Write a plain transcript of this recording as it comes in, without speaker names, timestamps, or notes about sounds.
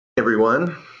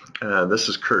Everyone, this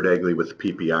is Kurt Egley with the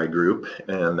PPI Group,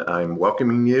 and I'm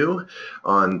welcoming you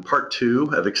on part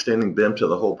 2 of extending BIM to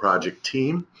the whole project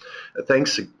team.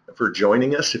 Thanks for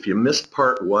joining us. If you missed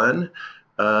part 1,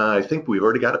 I think we've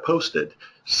already got it posted.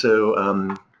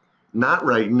 So not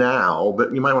right now,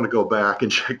 but you might want to go back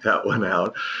and check that one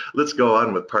out. Let's go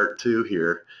on with part 2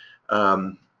 here.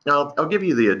 I'll give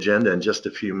you the agenda in just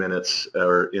a few minutes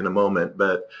or in a moment,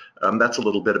 but that's a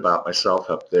little bit about myself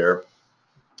up there.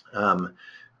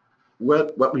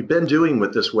 What we've been doing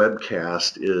with this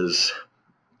webcast is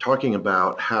talking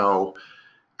about how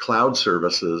cloud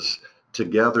services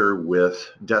together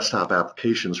with desktop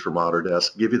applications from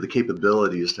Autodesk give you the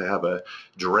capabilities to have a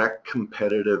direct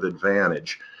competitive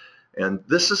advantage. And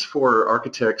this is for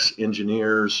architects,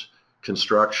 engineers,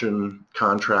 construction,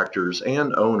 contractors,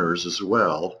 and owners as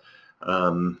well.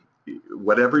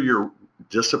 Whatever your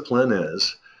discipline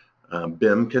is,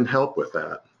 BIM can help with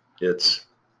that. It's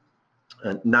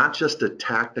not just a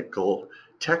technical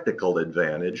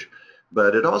advantage,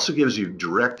 but it also gives you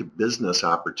direct business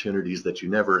opportunities that you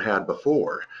never had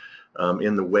before,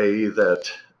 in the way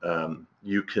that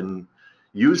you can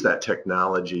use that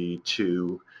technology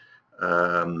to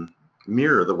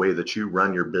mirror the way that you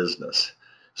run your business.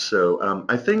 So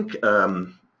I think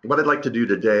what I'd like to do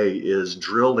today is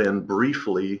drill in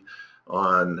briefly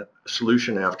on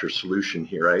solution after solution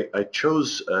here. I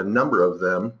chose a number of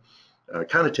them,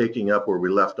 kind of taking up where we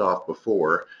left off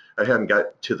before. I hadn't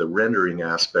got to the rendering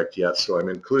aspect yet, so I'm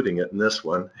including it in this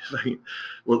one.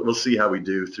 We'll see how we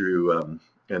do through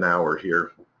an hour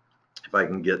here, if I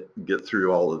can get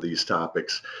through all of these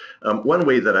topics. One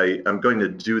way that I'm going to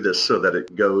do this so that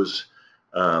it goes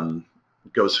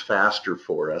faster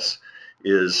for us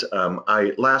is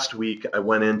last week I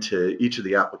went into each of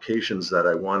the applications that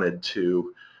I wanted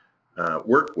to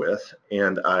work with,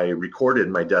 and I recorded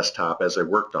my desktop as I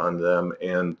worked on them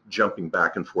and jumping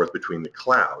back and forth between the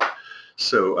cloud.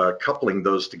 So coupling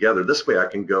those together, this way I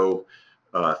can go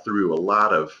through a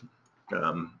lot of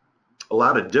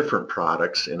different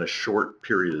products in a short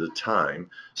period of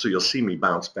time. So you'll see me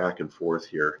bounce back and forth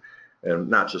here and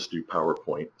not just do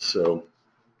PowerPoint.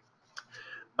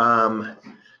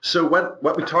 So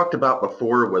what we talked about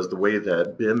before was the way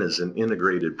that BIM is an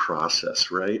integrated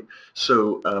process, right?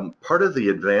 So part of the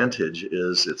advantage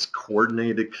is it's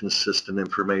coordinated, consistent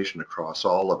information across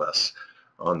all of us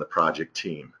on the project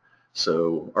team.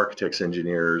 So architects,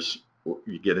 engineers,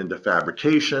 you get into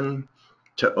fabrication,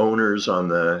 to owners on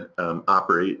the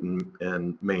operate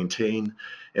and maintain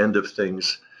end of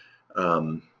things.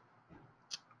 That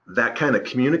kind of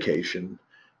communication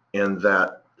and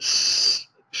that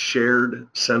shared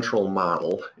central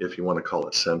model, if you want to call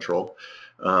it central,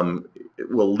 it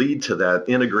will lead to that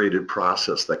integrated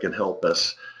process that can help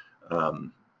us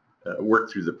work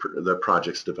through the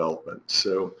project's development.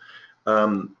 So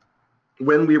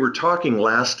when we were talking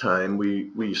last time,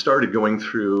 we started going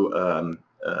through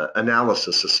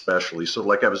analysis especially. So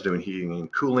like I was doing heating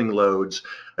and cooling loads,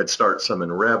 I'd start some in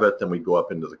Revit, then we'd go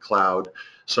up into the cloud,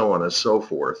 so on and so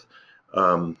forth.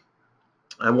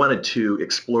 I wanted to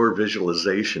explore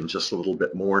visualization just a little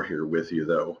bit more here with you,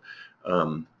 though.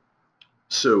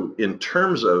 So in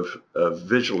terms of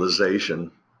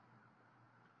visualization,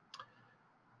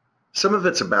 some of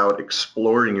it's about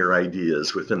exploring your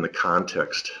ideas within the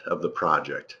context of the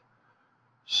project.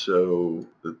 So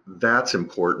that's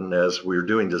important as we're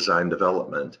doing design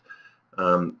development.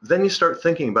 Then you start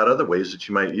thinking about other ways that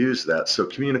you might use that. So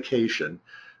communication,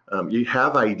 you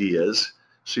have ideas,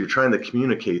 so you're trying to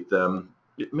communicate them.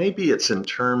 Maybe it's in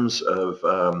terms of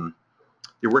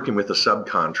you're working with a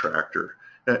subcontractor.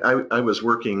 I was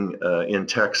working in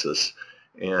Texas,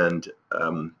 and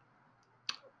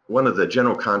one of the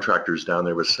general contractors down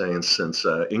there was saying, since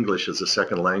English as a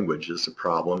second language is a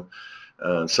problem,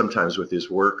 sometimes with his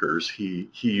workers, he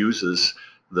uses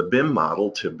the BIM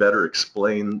model to better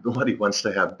explain what he wants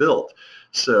to have built.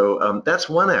 So that's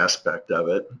one aspect of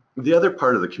it. The other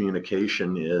part of the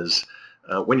communication is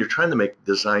when you're trying to make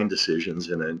design decisions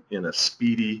in a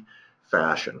speedy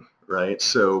fashion, right?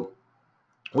 So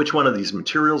which one of these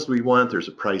materials do we want? There's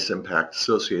a price impact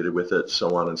associated with it,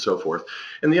 so on and so forth.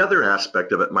 And the other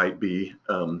aspect of it might be,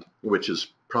 which is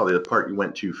probably the part you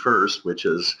went to first, which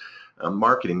is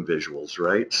marketing visuals,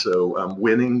 right? So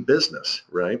winning business,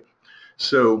 right?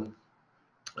 So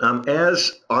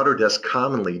as Autodesk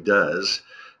commonly does,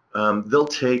 they'll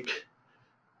take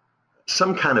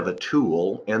some kind of a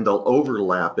tool and they'll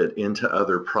overlap it into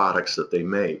other products that they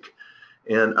make.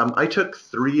 And I took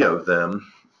 3 of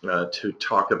them to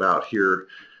talk about here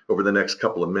over the next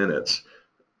couple of minutes.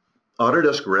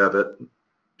 Autodesk Revit,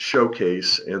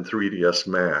 Showcase, and 3ds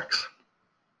Max.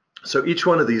 So each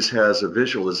one of these has a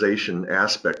visualization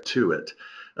aspect to it.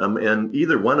 And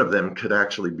either one of them could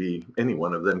actually be, any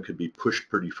one of them could be pushed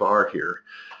pretty far here.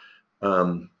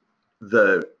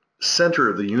 The center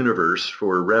of the universe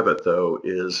for Revit, though,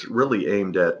 is really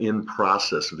aimed at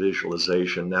in-process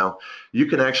visualization. Now, you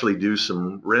can actually do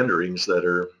some renderings that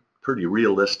are pretty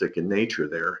realistic in nature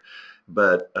there,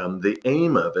 but the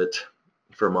aim of it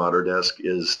from Autodesk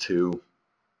is to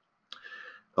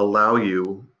allow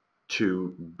you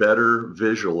to better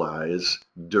visualize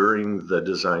during the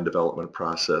design development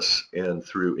process and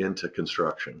through into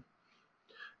construction.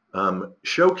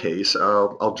 Showcase,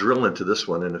 I'll drill into this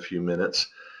one in a few minutes.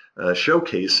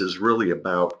 Showcase is really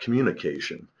about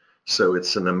communication. So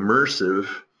it's an immersive,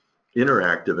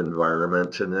 interactive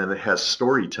environment, and then it has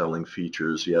storytelling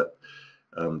features yet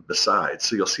besides.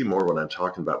 So you'll see more what I'm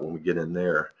talking about when we get in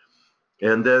there.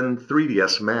 And then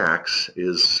 3ds Max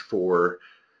is for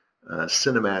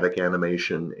cinematic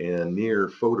animation and near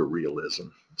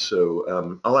photorealism.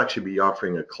 So I'll actually be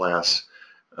offering a class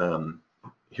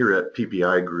here at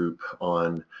PPI Group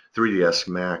on 3ds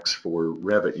Max for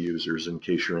Revit users in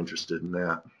case you're interested in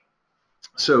that.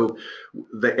 So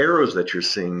the arrows that you're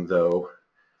seeing, though,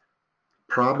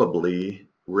 probably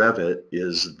Revit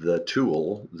is the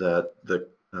tool that the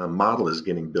model is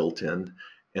getting built in,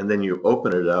 and then you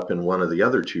open it up in one of the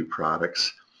other two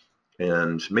products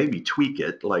and maybe tweak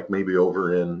it, like maybe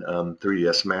over in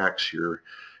 3ds Max you're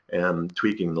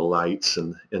tweaking the lights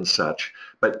and such.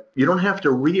 But you don't have to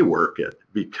rework it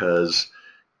because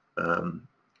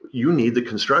you need the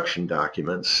construction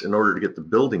documents in order to get the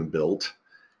building built,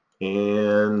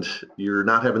 and you're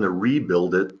not having to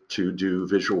rebuild it to do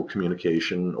visual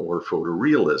communication or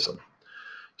photorealism.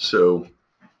 So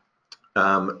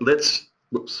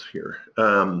whoops, here.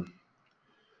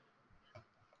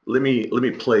 Let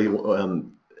me play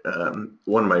one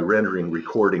of my rendering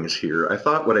recordings here. I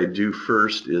thought what I'd do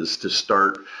first is to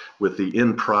start with the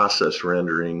in-process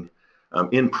rendering,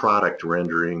 in-product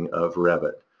rendering of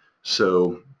Revit.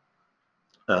 So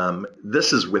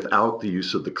this is without the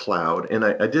use of the cloud, and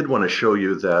I did want to show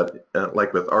you that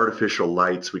like with artificial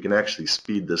lights, we can actually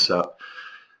speed this up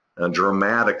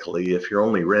dramatically. If you're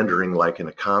only rendering like in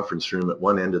a conference room at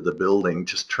one end of the building,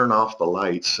 just turn off the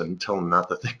lights and tell them not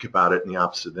to think about it in the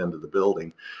opposite end of the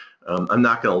building. I'm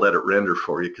not going to let it render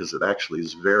for you because it actually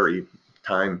is very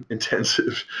time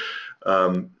intensive.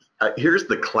 Here's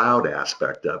the cloud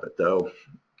aspect of it, though.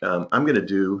 I'm going to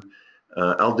do,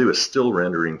 I'll do a still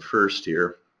rendering first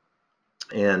here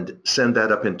and send that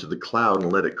up into the cloud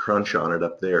and let it crunch on it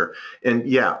up there. And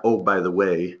yeah, oh, by the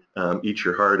way, eat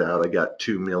your heart out, I got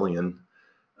 2 million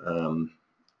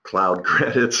cloud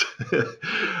credits.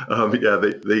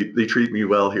 Yeah, they treat me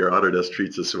well here. Autodesk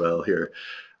treats us well here.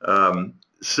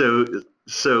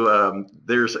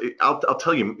 There's, I'll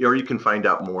tell you, or you can find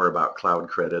out more about cloud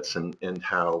credits and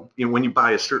how, you know, when you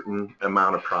buy a certain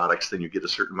amount of products, then you get a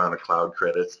certain amount of cloud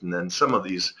credits, and then some of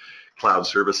these cloud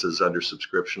services under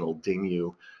subscription will ding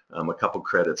you a couple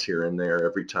credits here and there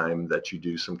every time that you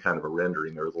do some kind of a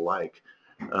rendering or the like.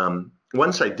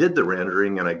 Once I did the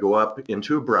rendering and I go up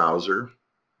into a browser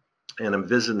and I'm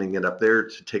visiting it up there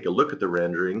to take a look at the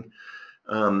rendering,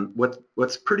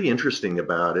 what's pretty interesting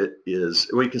about it is,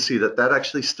 well, you can see that that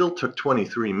actually still took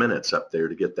 23 minutes up there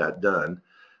to get that done.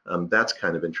 That's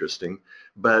kind of interesting.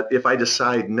 But if I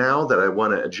decide now that I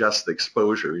want to adjust the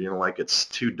exposure, you know, like it's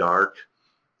too dark,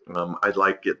 I'd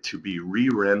like it to be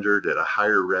re-rendered at a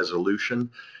higher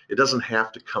resolution. It doesn't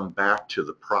have to come back to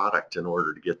the product in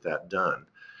order to get that done.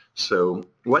 So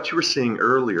what you were seeing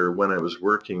earlier when I was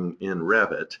working in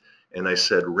Revit and I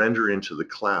said render into the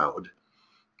cloud,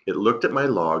 it looked at my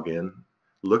login,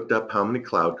 looked up how many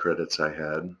cloud credits I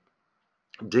had,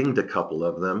 dinged a couple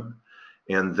of them,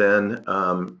 and then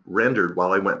rendered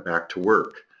while I went back to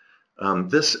work.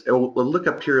 We'll look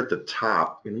up here at the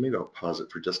top, and maybe I'll pause it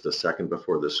for just a second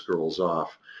before this scrolls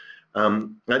off. I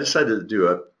decided to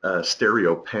do a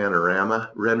stereo panorama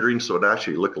rendering, so it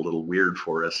actually look a little weird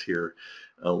for us here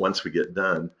once we get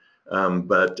done.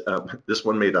 This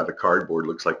one made out of cardboard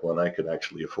looks like one I could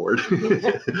actually afford.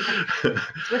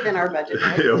 It's within our budget,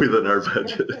 right? Yeah, within our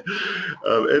budget.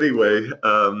 Anyway,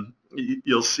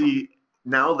 you'll see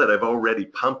now that I've already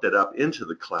pumped it up into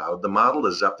the cloud, the model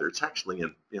is up there. It's actually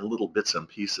in little bits and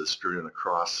pieces strewn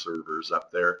across servers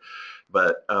up there.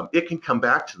 But it can come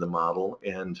back to the model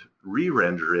and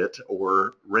re-render it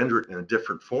or render it in a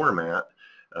different format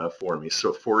for me.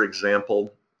 So for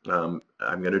example, I'm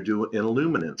going to do an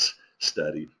illuminance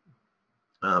study.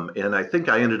 And I think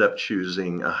I ended up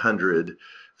choosing 100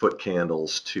 foot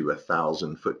candles to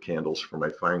 1,000 foot candles for my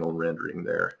final rendering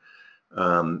there.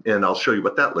 And I'll show you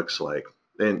what that looks like.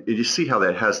 And you see how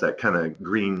that has that kind of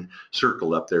green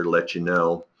circle up there to let you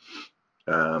know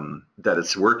that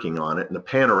it's working on it. And the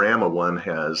panorama one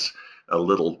has a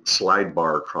little slide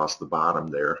bar across the bottom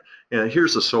there. And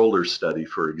here's a solar study,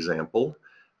 for example.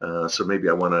 So maybe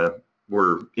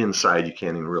we're inside, you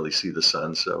can't even really see the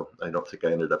sun, so I don't think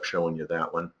I ended up showing you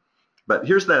that one. But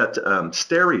here's that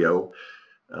stereo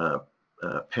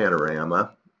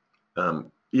panorama.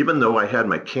 Even though I had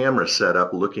my camera set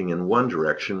up looking in one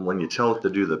direction, when you tell it to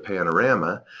do the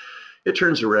panorama, it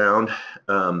turns around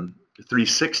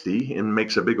 360 and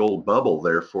makes a big old bubble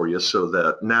there for you, so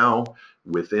that now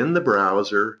within the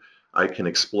browser I can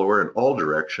explore in all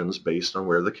directions based on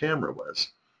where the camera was.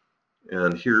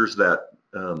 And here's that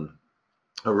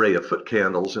array of foot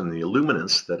candles and the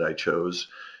illuminance that I chose,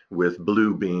 with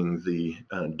blue being the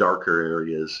darker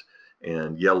areas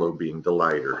and yellow being the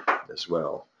lighter as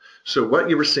well. So what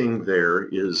you were seeing there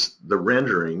is the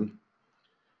rendering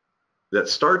that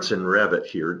starts in Revit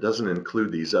here. It doesn't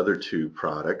include these other two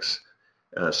products.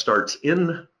 Starts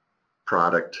in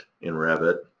product in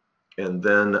Revit, and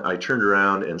then I turned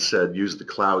around and said use the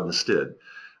cloud instead.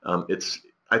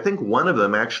 I think one of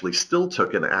them actually still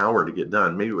took an hour to get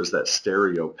done. Maybe it was that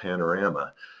stereo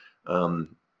panorama.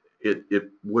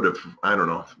 It would have, I don't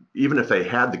know, even if they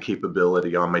had the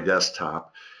capability on my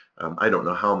desktop, I don't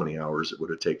know how many hours it would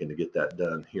have taken to get that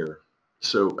done here.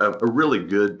 So a really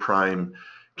good prime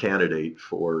candidate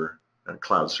for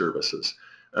cloud services.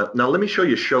 Now let me show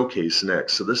you Showcase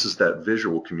next. So this is that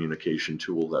visual communication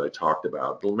tool that I talked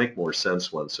about. It'll make more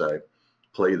sense once I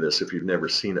play this if you've never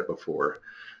seen it before.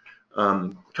 A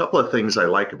couple of things I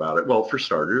like about it. Well, for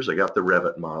starters, I got the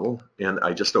Revit model, and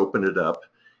I just opened it up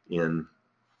in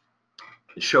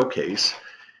Showcase.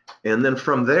 And then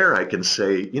from there, I can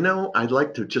say, you know, I'd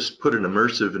like to just put an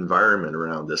immersive environment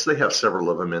around this. They have several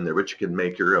of them in there, but you can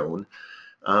make your own.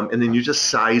 And then you just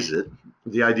size it.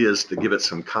 The idea is to give it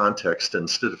some context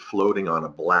instead of floating on a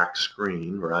black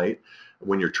screen, right?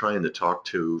 When you're trying to talk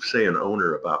to, say, an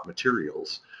owner about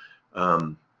materials.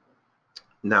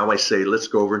 Now I say, let's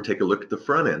go over and take a look at the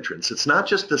front entrance. It's not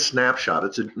just a snapshot.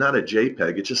 It's not a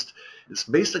JPEG. It's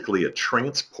basically a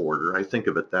transporter. I think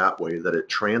of it that way, that it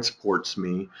transports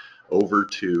me over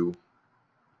to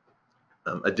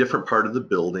a different part of the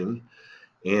building.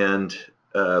 And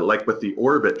like with the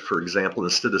orbit, for example,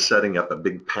 instead of setting up a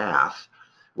big path,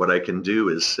 what I can do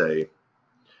is say,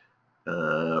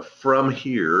 from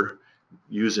here,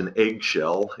 use an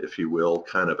eggshell, if you will,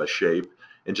 kind of a shape,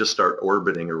 and just start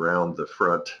orbiting around the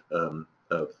front of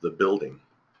the building.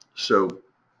 So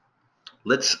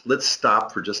let's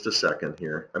stop for just a second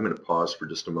here. I'm going to pause for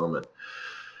just a moment.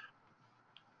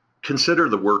 Consider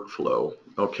the workflow.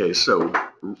 Okay, so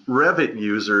Revit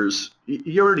users,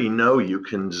 you already know you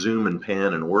can zoom and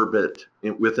pan and orbit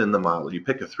within the model. You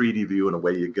pick a 3D view and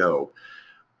away you go.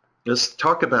 Let's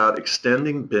talk about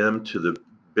extending BIM to the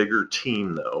bigger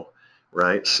team though,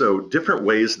 right? So different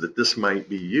ways that this might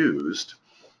be used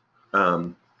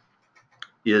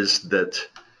is that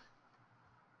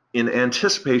in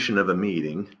anticipation of a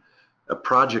meeting, a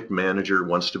project manager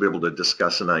wants to be able to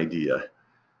discuss an idea.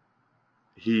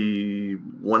 He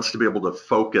wants to be able to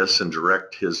focus and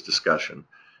direct his discussion.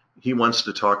 He wants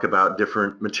to talk about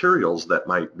different materials that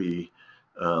might be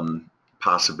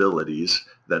possibilities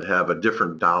that have a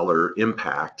different dollar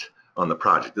impact on the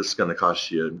project. This is going to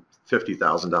cost you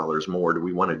 $50,000 more. Do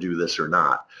we want to do this or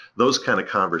not? Those kind of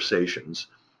conversations.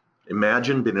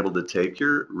 Imagine being able to take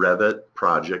your Revit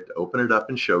project, open it up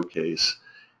in Showcase,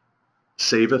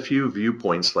 save a few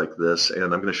viewpoints like this, and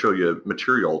I'm going to show you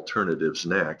material alternatives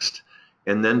next,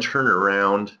 and then turn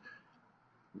around,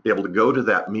 be able to go to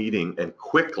that meeting and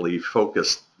quickly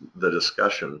focus the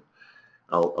discussion.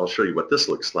 I'll show you what this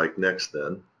looks like next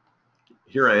then.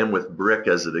 Here I am with brick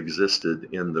as it existed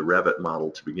in the Revit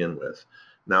model to begin with.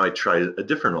 Now I try a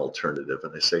different alternative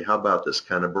and I say, how about this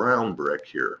kind of brown brick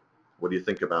here? What do you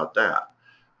think about that?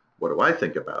 What do I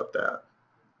think about that?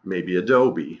 Maybe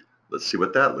Adobe. Let's see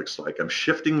what that looks like. I'm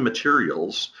shifting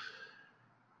materials.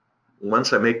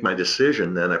 Once I make my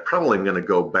decision, then I probably am going to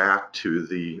go back to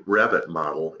the Revit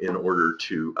model in order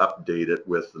to update it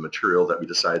with the material that we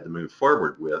decided to move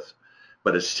forward with.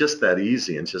 But it's just that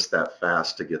easy and just that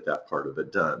fast to get that part of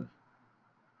it done.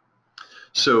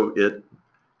 So it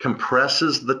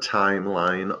compresses the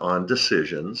timeline on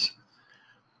decisions.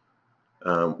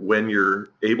 When you're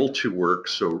able to work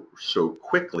so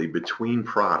quickly between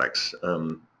products.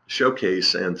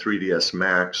 Showcase and 3ds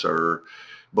Max are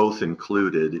both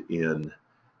included in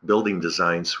Building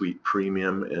Design Suite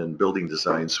Premium and Building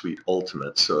Design Suite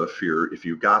Ultimate. So if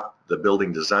you got the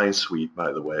Building Design Suite,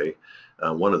 by the way,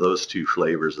 one of those two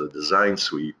flavors, the Design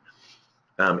Suite,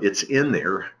 it's in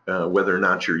there, whether or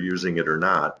not you're using it or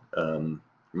not. You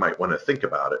might want to think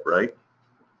about it, right?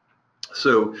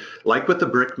 So like with the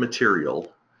brick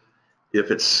material, if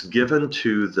it's given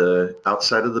to the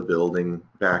outside of the building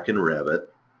back in Revit,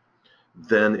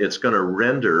 then it's going to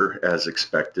render as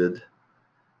expected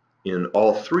in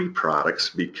all three products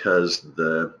because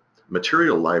the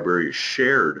material library is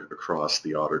shared across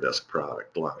the Autodesk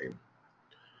product line.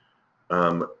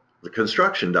 The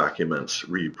construction documents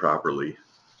read properly,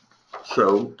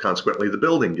 so consequently the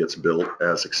building gets built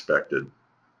as expected.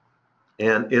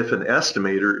 And if an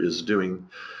estimator is doing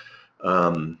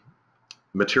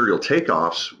material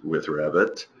takeoffs with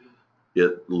Revit,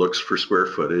 it looks for square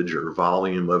footage or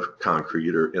volume of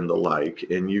concrete or and the like,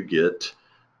 and you get,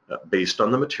 based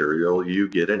on the material, you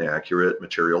get an accurate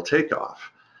material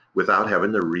takeoff without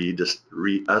having to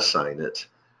reassign it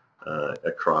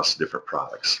across different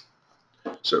products.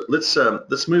 So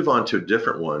let's move on to a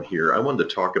different one here. I wanted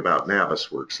to talk about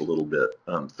Navisworks a little bit,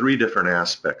 three different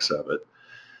aspects of it.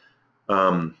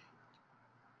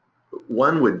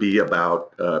 One would be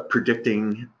about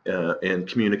predicting and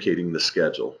communicating the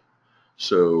schedule.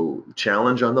 So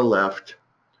challenge on the left,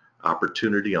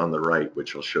 opportunity on the right,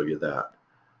 which I'll show you that.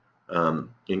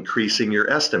 Increasing your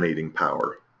estimating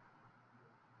power.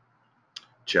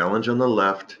 Challenge on the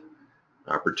left,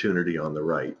 opportunity on the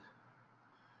right.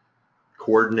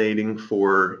 Coordinating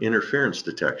for interference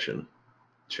detection.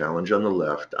 Challenge on the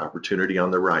left, opportunity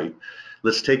on the right.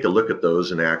 Let's take a look at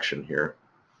those in action here.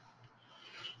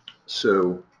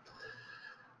 So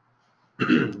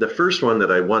the first one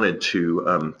that I wanted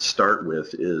to start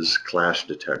with is clash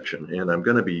detection, and I'm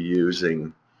going to be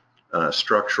using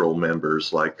structural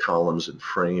members like columns and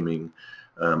framing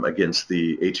against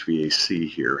the HVAC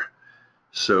here.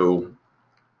 So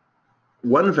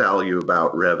one value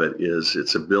about Revit is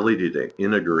its ability to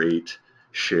integrate,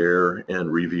 share,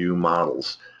 and review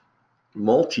models.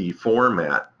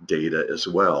 Multi-format data as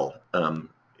well.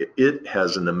 It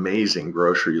has an amazing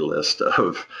grocery list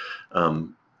of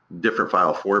different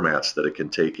file formats that it can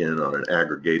take in on an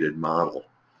aggregated model.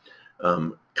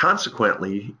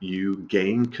 Consequently, you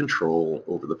gain control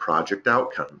over the project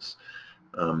outcomes.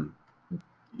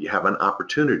 You have an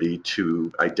opportunity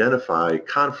to identify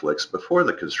conflicts before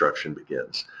the construction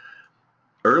begins.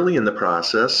 Early in the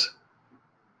process,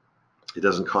 it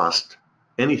doesn't cost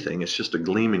anything. It's just a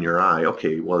gleam in your eye.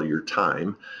 Okay, well, your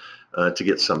time to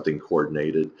get something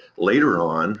coordinated. Later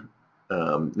on,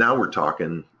 now we're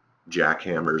talking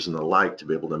jackhammers and the like to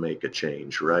be able to make a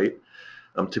change, right?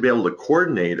 To be able to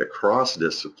coordinate across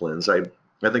disciplines, I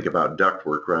think about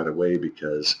ductwork right away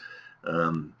because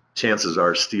chances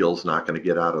are steel's not going to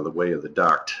get out of the way of the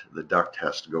duct. The duct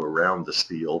has to go around the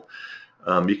steel.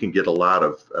 You can get a lot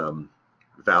of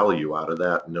value out of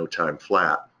that in no time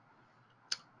flat.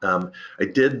 I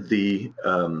did the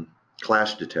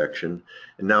clash detection,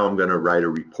 and now I'm going to write a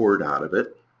report out of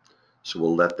it. So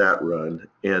we'll let that run,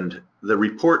 and the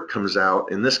report comes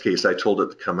out. In this case, I told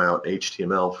it to come out in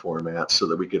HTML format so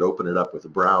that we could open it up with a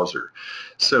browser.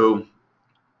 So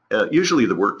usually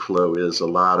the workflow is a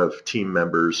lot of team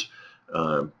members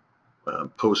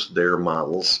post their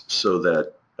models so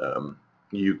that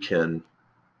you can,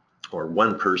 or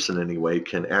one person anyway,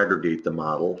 can aggregate the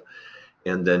model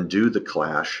and then do the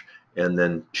clash and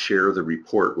then share the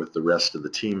report with the rest of the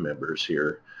team members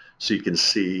here. So you can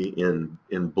see in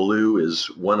blue is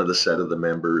one of the set of the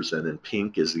members, and in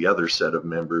pink is the other set of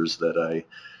members that I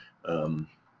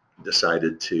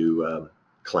decided to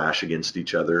clash against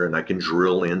each other, and I can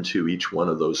drill into each one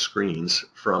of those screens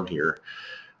from here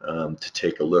to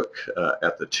take a look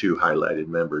at the two highlighted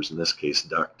members, in this case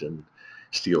duct and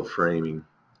steel framing,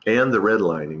 and the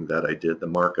redlining that I did, the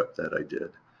markup that I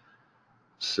did.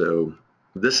 So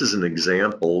this is an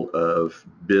example of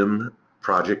BIM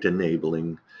project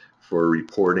enabling for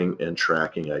reporting and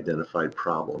tracking identified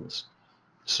problems.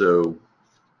 So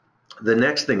the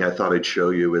next thing I thought I'd show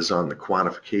you is on the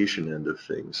quantification end of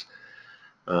things,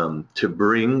 to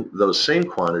bring those same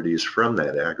quantities from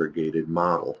that aggregated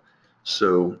model.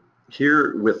 So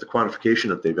here with the quantification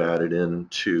that they've added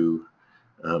into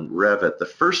Revit, the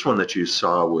first one that you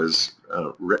saw was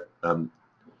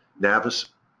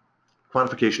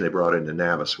quantification they brought into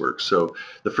Navisworks. So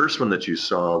the first one that you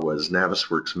saw was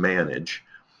Navisworks Manage.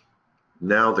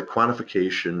 Now the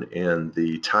quantification and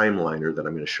the timeliner that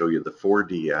I'm going to show you, the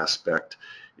 4D aspect,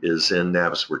 is in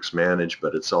Navisworks Manage,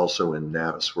 but it's also in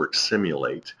Navisworks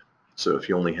Simulate. So if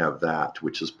you only have that,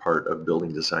 which is part of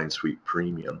Building Design Suite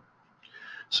Premium.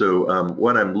 So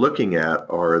what I'm looking at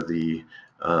are the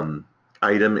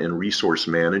item and resource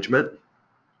management.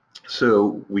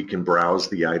 So we can browse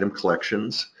the item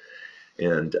collections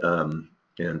and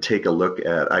and take a look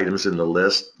at items in the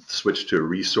list, switch to a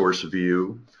resource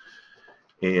view,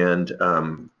 and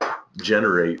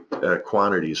generate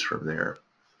quantities from there.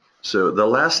 So the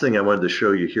last thing I wanted to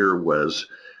show you here was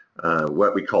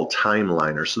what we call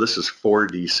timeliner. So this is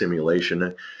 4D simulation,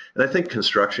 and I think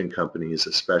construction companies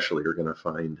especially are going to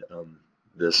find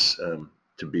this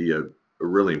to be a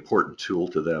really important tool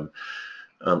to them.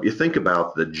 You think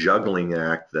about the juggling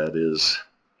act that is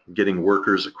getting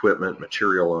workers, equipment,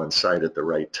 material on site at the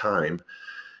right time,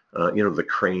 you know, the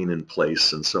crane in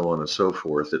place and so on and so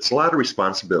forth. It's a lot of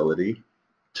responsibility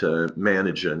to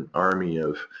manage an army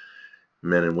of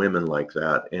men and women like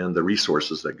that, and the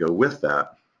resources that go with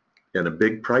that, and a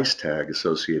big price tag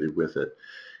associated with it.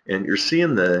 And you're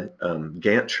seeing the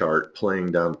Gantt chart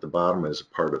playing down at the bottom as a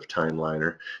part of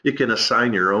Timeliner. You can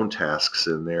assign your own tasks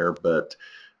in there, but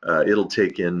it'll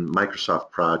take in Microsoft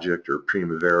Project or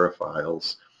Primavera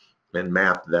files and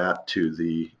map that to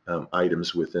the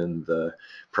items within the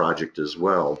project as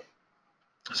well,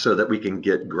 so that we can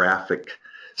get graphic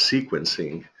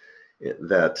sequencing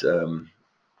that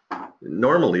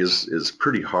normally is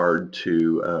pretty hard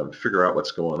to figure out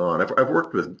what's going on. I've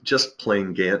worked with just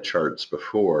plain Gantt charts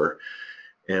before,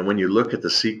 and when you look at the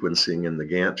sequencing in the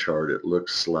Gantt chart, it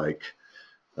looks like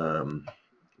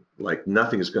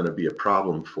nothing is going to be a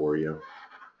problem for you.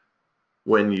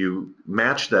 When you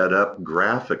match that up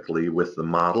graphically with the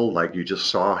model, like you just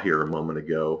saw here a moment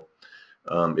ago,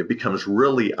 it becomes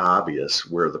really obvious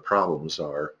where the problems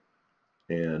are,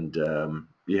 and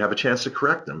you have a chance to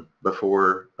correct them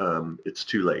before it's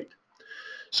too late.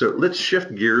 So let's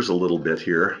shift gears a little bit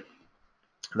here.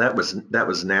 That was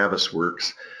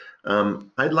Navisworks.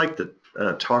 I'd like to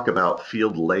talk about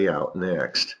field layout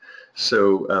next.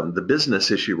 So the business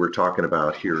issue we're talking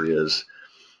about here is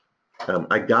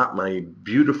I got my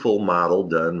beautiful model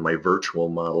done, my virtual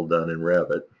model done in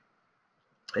Revit,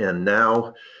 and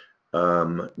now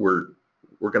we're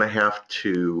going to have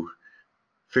to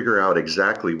figure out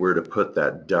exactly where to put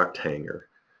that duct hanger,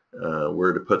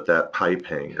 where to put that pipe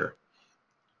hanger.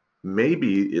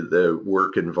 Maybe the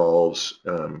work involves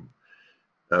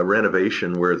a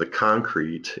renovation where the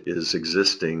concrete is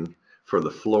existing for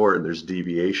the floor and there's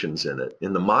deviations in it.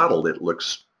 In the model, it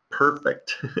looks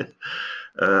perfect,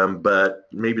 but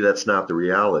maybe that's not the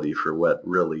reality for what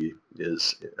really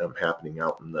is happening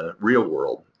out in the real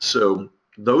world. So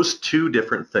those two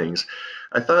different things.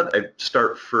 I thought I'd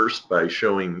start first by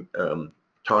showing,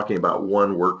 talking about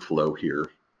one workflow here.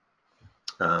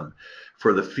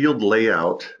 For the field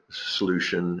layout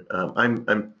solution, I'm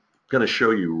going to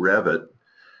show you Revit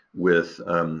with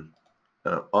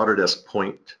Autodesk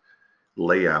Point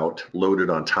layout loaded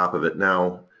on top of it.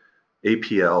 Now,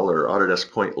 APL or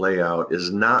Autodesk Point layout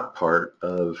is not part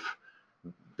of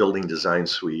Building Design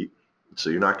Suite, so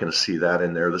you're not going to see that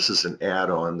in there. This is an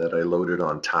add-on that I loaded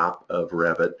on top of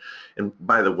Revit. And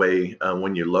by the way,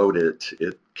 when you load it,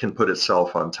 it can put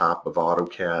itself on top of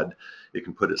AutoCAD. It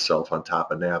can put itself on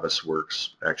top of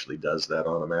Navisworks. Actually does that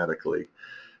automatically.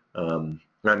 I'm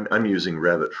using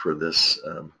Revit for this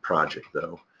project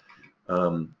though.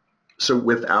 So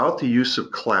without the use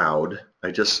of cloud,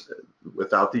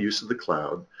 without the use of the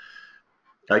cloud,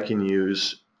 I can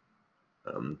use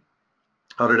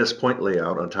Autodesk Point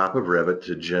layout on top of Revit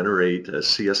to generate a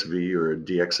CSV or a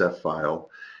DXF file,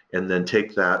 and then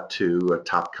take that to a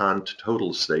TopCon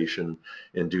total station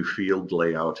and do field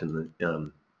layout in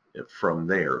the, from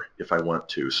there if I want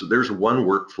to. So there's one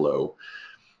workflow,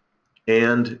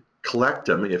 and collect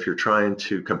them. If you're trying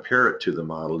to compare it to the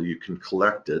model, you can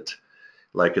collect it,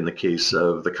 like in the case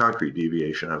of the concrete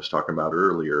deviation I was talking about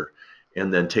earlier,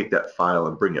 and then take that file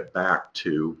and bring it back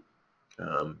to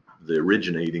the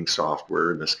originating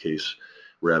software, in this case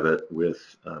Revit,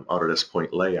 with Autodesk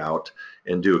Point layout,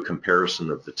 and do a comparison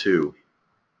of the two.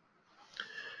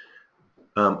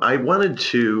 I wanted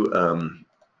to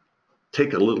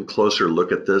take a little closer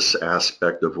look at this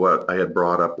aspect of what I had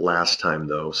brought up last time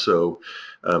though. So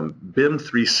BIM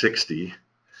 360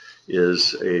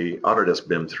 is Autodesk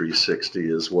BIM 360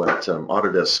 is what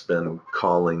Autodesk's been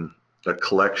calling a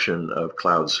collection of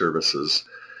cloud services,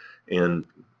 and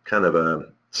kind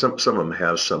of some of them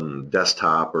have some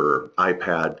desktop or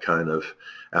iPad kind of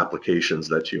applications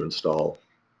that you install,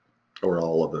 or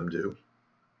all of them do.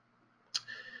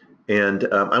 And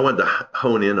I wanted to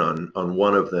hone in on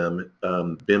one of them,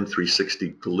 BIM 360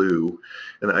 Glue,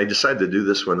 and I decided to do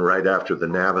this one right after the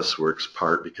Navisworks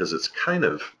part because it's kind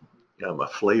of a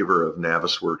flavor of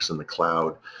Navisworks in the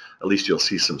cloud. At least you'll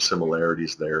see some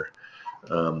similarities there.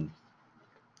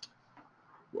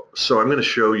 So I'm going to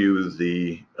show you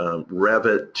the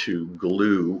Revit to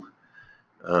Glue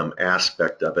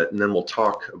aspect of it, and then we'll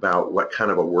talk about what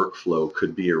kind of a workflow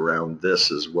could be around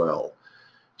this as well.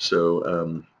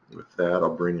 So with that,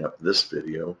 I'll bring up this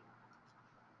video.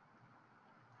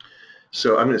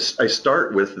 So I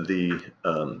start with the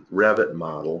Revit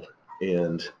model,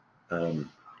 and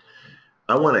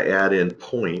I want to add in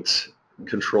points,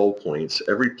 control points,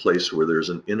 every place where there's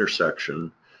an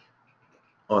intersection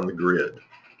on the grid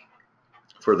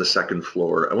for the second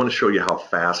floor. I want to show you how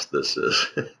fast this is.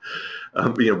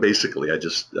 Basically, I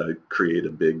just create a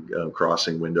big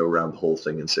crossing window around the whole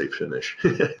thing and say finish.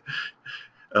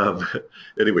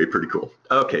 Anyway, pretty cool.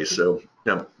 Okay, so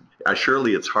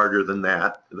surely it's harder than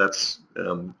that. That's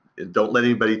don't let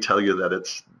anybody tell you that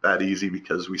it's that easy,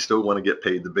 because we still want to get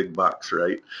paid the big bucks,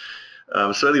 right?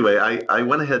 So anyway, I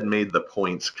went ahead and made the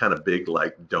points kind of big,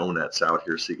 like donuts out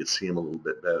here, so you could see them a little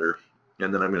bit better.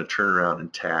 And then I'm going to turn around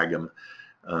and tag them,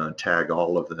 tag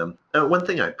all of them. One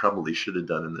thing I probably should have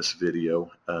done in this video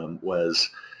was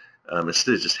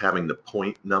instead of just having the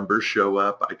point number show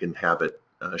up, I can have it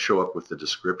show up with the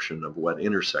description of what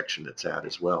intersection it's at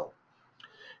as well.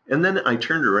 And then I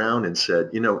turned around and said,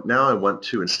 now I want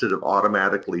to, instead of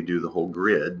automatically do the whole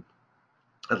grid,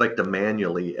 I'd like to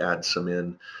manually add some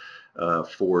in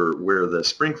for where the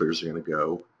sprinklers are going to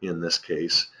go, in this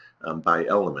case, by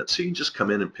element. So you can just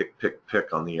come in and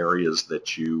pick on the areas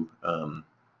that you,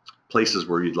 places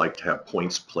where you'd like to have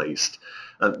points placed.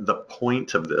 The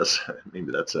point of this,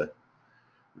 maybe that's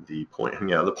the point,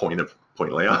 yeah, the point of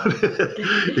point layout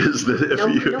is that if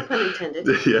no pun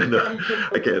intended. Yeah, no,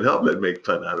 I can't help but make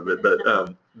fun out of it.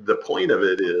 But the point of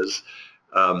it is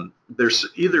there's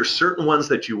either certain ones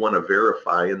that you want to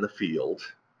verify in the field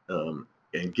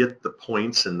and get the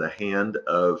points in the hand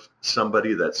of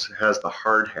somebody that has the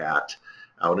hard hat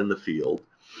out in the field,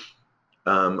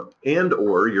 and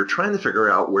or you're trying to figure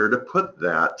out where to put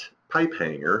that pipe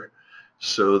hanger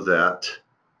so that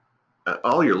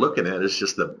all you're looking at is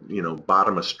just the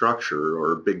bottom of structure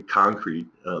or a big concrete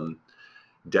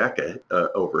deck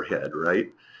overhead, right?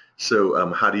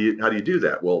 So how do you do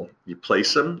that? Well, you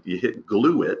place them, you hit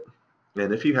glue it,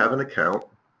 and if you have an account,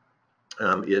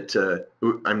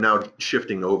 I'm now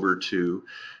shifting over to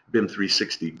BIM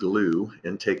 360 glue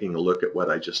and taking a look at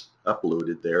what I just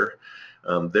uploaded there.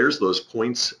 There's those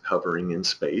points hovering in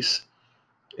space,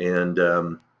 and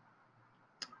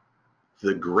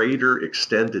the greater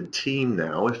extended team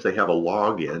now, if they have a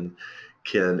login,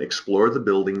 can explore the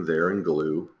building there in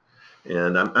glue.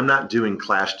 And I'm not doing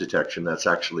clash detection. That's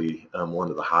actually one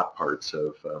of the hot parts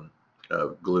of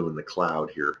glue in the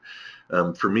cloud here.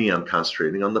 For me, I'm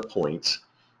concentrating on the points,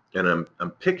 and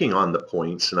I'm picking on the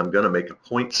points, and I'm going to make a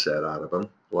point set out of them.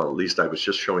 Well, at least I was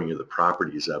just showing you the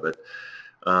properties of it.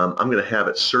 I'm going to have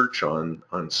it search on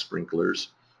sprinklers.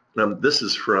 This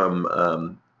is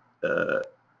from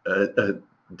a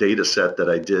data set that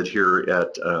I did here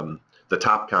at the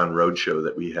TopCon Roadshow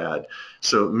that we had.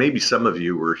 So maybe some of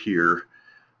you were here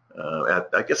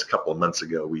I guess a couple of months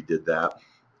ago we did that.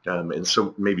 And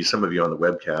so maybe some of you on the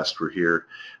webcast were here.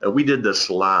 We did this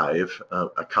live,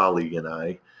 a colleague and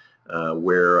I,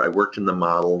 where I worked in the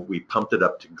model. We pumped it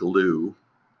up to glue,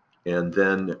 and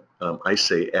then I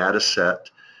say add a set,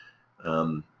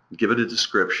 give it a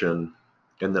description,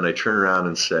 and then I turn around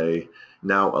and say,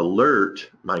 now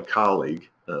alert my colleague,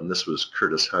 this was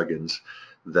Curtis Huggins,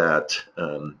 that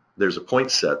there's a point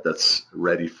set that's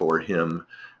ready for him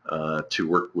to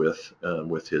work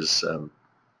with his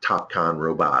TopCon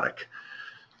robotic.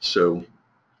 So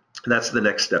that's the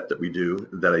next step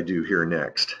that I do here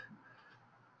next.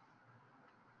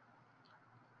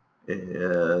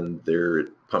 And there it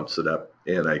pumps it up,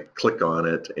 and I click on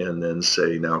it and then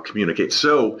say now communicate.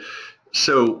 So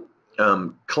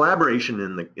collaboration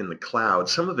in the cloud,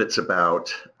 some of it's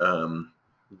about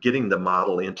getting the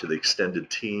model into the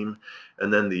extended team,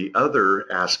 and then the other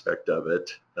aspect of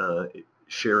it,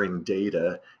 sharing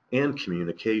data and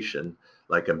communication,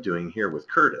 like I'm doing here with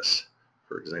Curtis,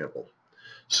 for example.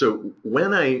 So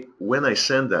when I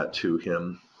send that to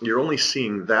him, you're only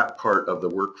seeing that part of the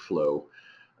workflow.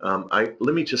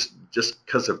 Let me just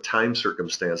because of time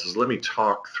circumstances, let me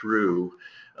talk through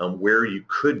where you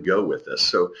could go with this.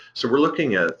 So we're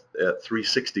looking at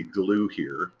 360 glue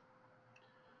here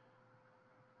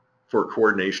for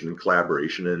coordination and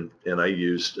collaboration, and I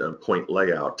used point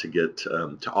layout to get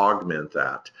to augment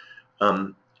that.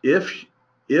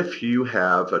 If you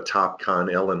have a TopCon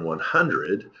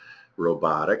LN100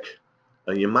 robotic,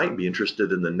 you might be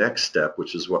interested in the next step,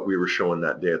 which is what we were showing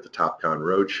that day at the TopCon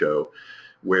Roadshow,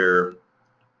 where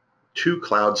two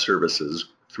cloud services,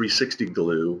 360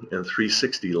 glue and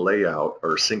 360 layout,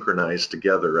 are synchronized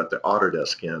together at the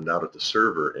Autodesk end, out at the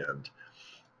server end.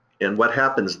 And what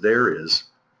happens there is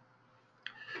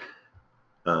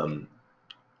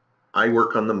I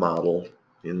work on the model,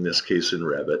 in this case in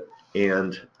Revit,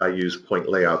 and I use point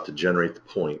layout to generate the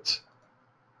points.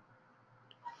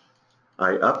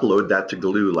 I upload that to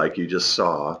Glue like you just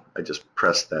saw. I just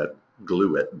press that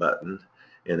Glue It button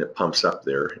and it pumps up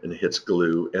there and hits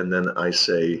Glue, and then I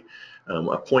say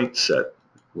a point set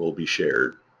will be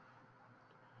shared.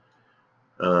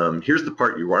 Here's the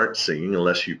part you aren't seeing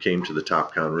unless you came to the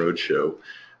TopCon Roadshow.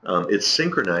 It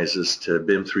synchronizes to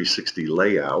BIM 360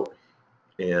 layout,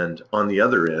 and on the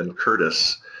other end,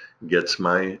 Curtis gets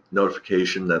my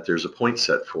notification that there's a point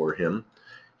set for him.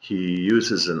 He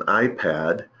uses an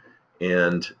iPad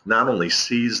and not only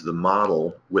sees the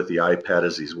model with the iPad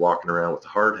as he's walking around with the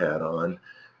hard hat on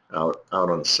out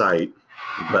on site,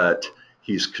 but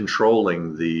he's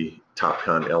controlling the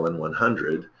TopCon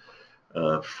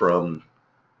LN100 from,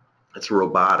 it's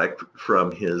robotic,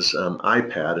 from his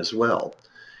iPad as well.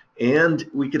 And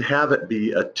we could have it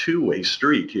be a two-way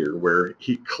street here where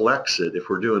he collects it. If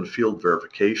we're doing field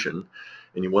verification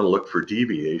and you want to look for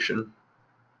deviation,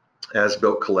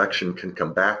 as-built collection can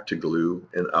come back to Glue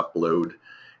and upload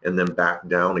and then back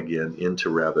down again into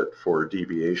Revit for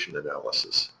deviation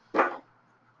analysis. All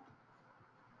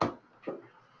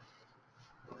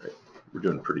right. We're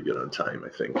doing pretty good on time, I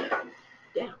think.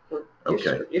 Yeah.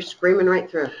 Okay. You're screaming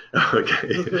right through.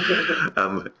 Okay.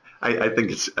 I think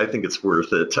it's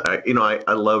worth it.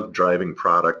 I love driving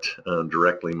product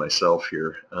directly myself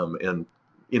here, and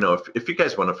if you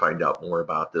guys want to find out more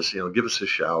about this, give us a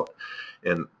shout,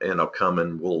 and I'll come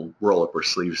and we'll roll up our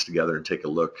sleeves together and take a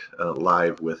look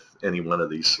live with any one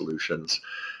of these solutions.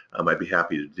 I'd be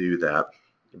happy to do that,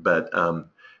 but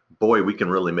boy, we can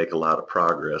really make a lot of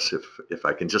progress if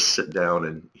I can just sit down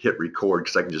and hit record,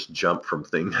 because I can just jump from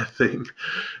thing to thing.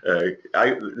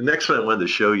 The next one I wanted to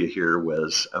show you here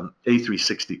was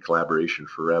A360 Collaboration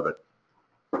for Revit.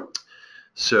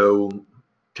 So,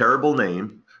 terrible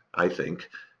name, I think.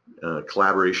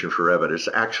 Collaboration for Revit is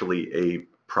actually a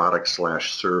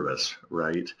product/service,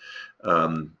 right?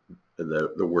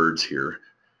 The words here.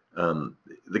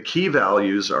 The key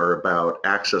values are about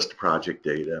access to project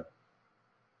data,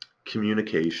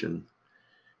 communication,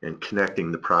 and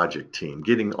connecting the project team,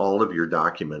 getting all of your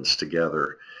documents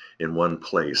together in one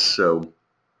place. So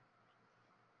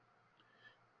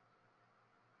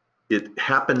it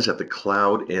happens at the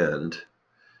cloud end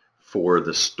for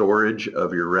the storage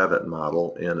of your Revit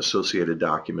model and associated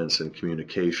documents and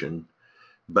communication,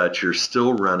 but you're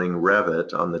still running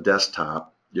Revit on the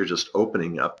desktop. You're just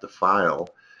opening up the file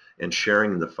and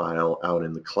sharing the file out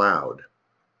in the cloud.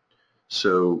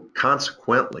 So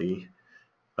consequently,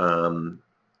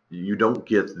 you don't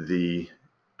get the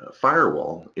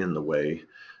firewall in the way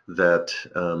that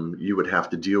you would have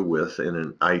to deal with in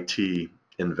an IT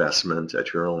investment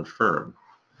at your own firm.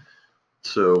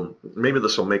 So maybe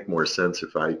this will make more sense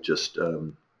if I just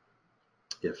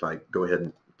if I go ahead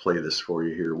and play this for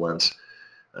you here once.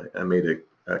 I made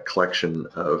a collection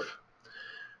of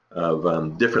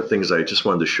different things I just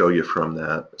wanted to show you from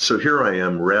that. So here I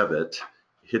am,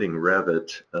 hitting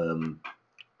Revit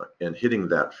and hitting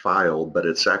that file, but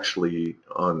it's actually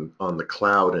on the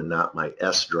cloud and not my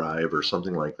S drive or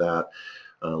something like that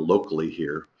locally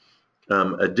here.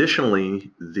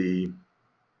 Additionally, the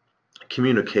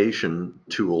communication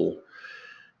tool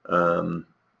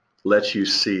lets you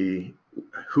see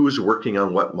who's working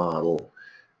on what model,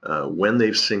 when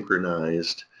they've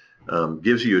synchronized,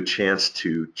 gives you a chance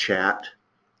to chat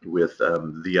with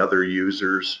the other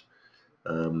users,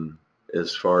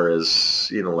 as far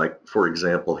as, like for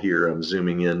example here I'm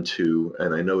zooming into,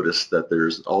 and I notice that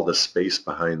there's all the space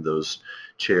behind those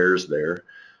chairs there.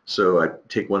 So I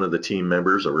take one of the team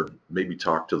members, or maybe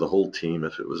talk to the whole team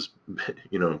if it was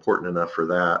important enough for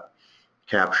that,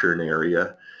 capture an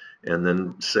area, and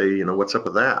then say, what's up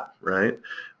with that, right?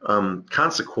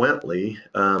 Consequently,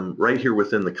 right here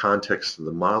within the context of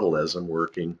the model as I'm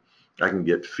working, I can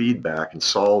get feedback and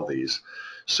solve these.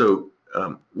 So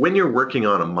when you're working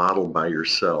on a model by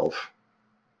yourself,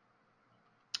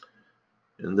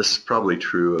 and this is probably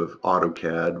true of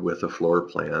AutoCAD with a floor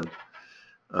plan,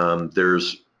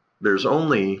 there's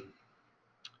only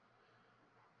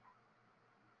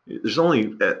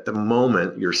at the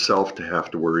moment yourself to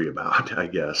have to worry about, I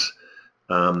guess.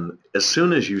 As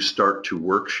soon as you start to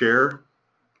work share,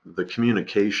 the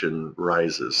communication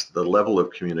rises. The level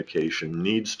of communication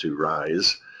needs to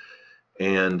rise,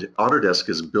 and Autodesk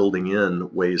is building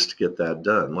in ways to get that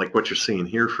done. Like what you're seeing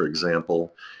here, for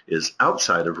example, is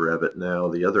outside of Revit now,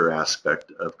 the other aspect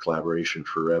of collaboration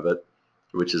for Revit,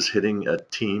 which is hitting a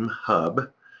team hub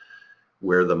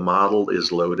where the model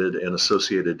is loaded and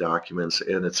associated documents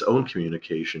and its own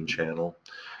communication channel.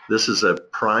 This is a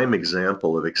prime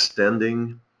example of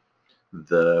extending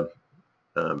the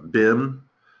BIM,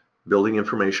 building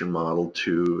information model,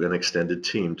 to an extended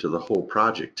team, to the whole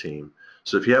project team.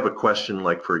 So if you have a question,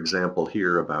 like for example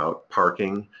here about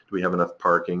parking, do we have enough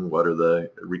parking? What are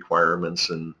the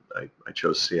requirements? And I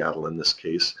chose Seattle in this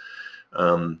case.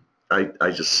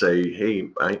 I just say, hey,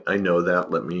 I know that.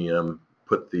 Let me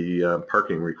put the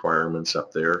parking requirements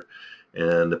up there,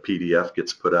 and the PDF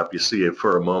gets put up. You see it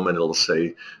for a moment, it'll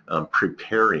say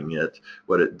preparing it.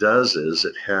 What it does is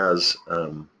it has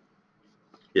well,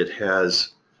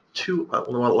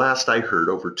 last I heard,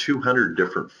 over 200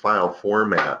 different file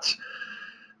formats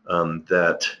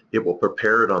that it will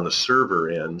prepare it on the server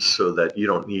end, so that you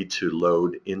don't need to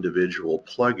load individual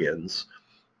plugins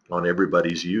on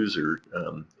everybody's user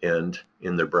end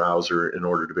in their browser in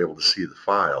order to be able to see the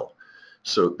file.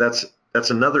 So that's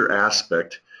another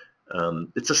aspect.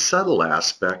 It's a subtle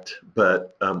aspect,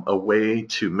 but a way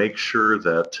to make sure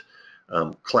that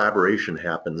collaboration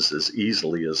happens as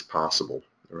easily as possible.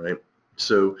 All right.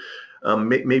 So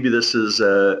maybe this is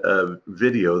a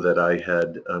video that I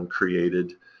had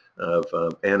created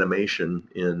of animation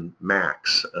in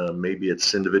Max. Maybe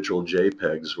it's individual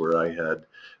JPEGs where I had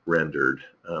rendered.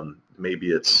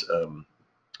 Maybe it's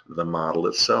the model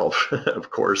itself, of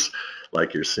course,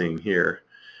 like you're seeing here.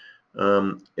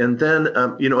 And then,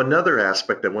 another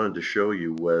aspect I wanted to show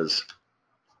you was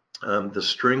the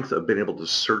strength of being able to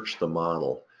search the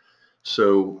model.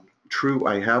 So true,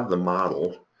 I have the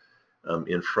model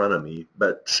in front of me,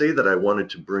 but say that I wanted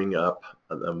to bring up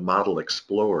a Model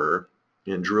Explorer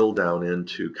and drill down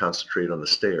into concentrate on the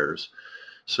stairs.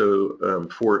 So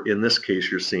in this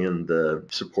case, you're seeing the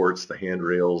supports, the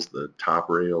handrails, the top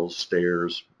rails,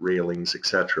 stairs, railings,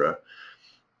 etc.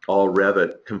 All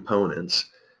Revit components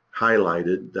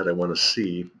highlighted that I want to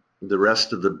see. The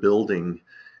rest of the building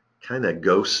kind of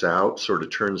ghosts out, sort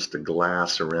of turns to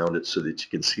glass around it so that you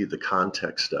can see the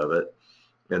context of it.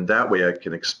 And that way I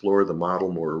can explore the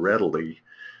model more readily,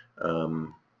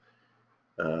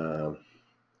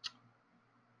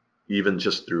 even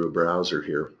just through a browser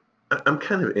here. I'm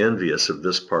kind of envious of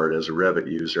this part as a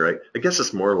Revit user. I guess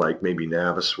it's more like maybe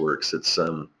Navisworks. It's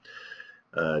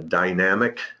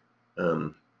dynamic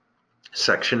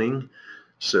sectioning.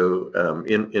 So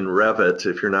in Revit,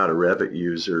 if you're not a Revit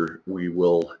user, we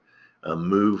will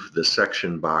move the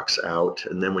section box out,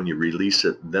 and then when you release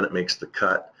it, then it makes the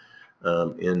cut.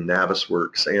 In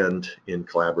Navisworks and in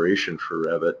Collaboration for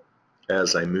Revit,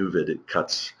 as I move it, it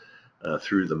cuts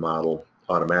through the model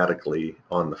automatically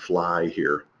on the fly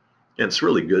here. And it's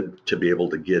really good to be able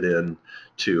to get in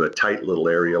to a tight little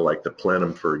area like the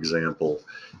plenum, for example,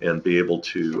 and be able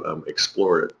to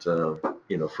explore it,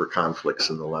 for conflicts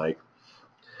and the like.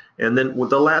 And then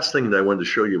the last thing that I wanted to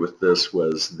show you with this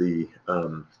was the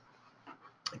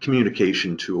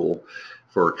communication tool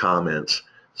for comments.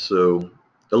 So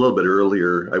a little bit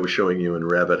earlier, I was showing you in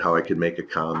Revit how I could make a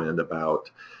comment about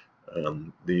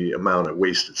the amount of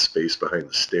wasted space behind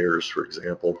the stairs, for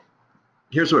example.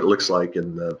 Here's what it looks like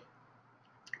in the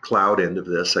cloud end of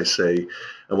this. I say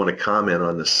I want to comment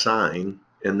on the sign,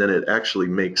 and then it actually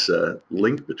makes a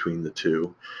link between the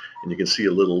two, and you can see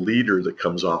a little leader that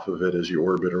comes off of it as you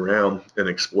orbit around and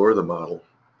explore the model.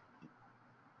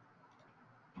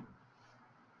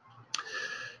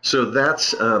 So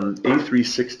that's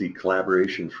A360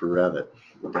 Collaboration for Revit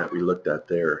that we looked at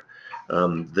there.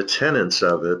 The tenets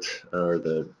of it, or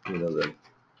the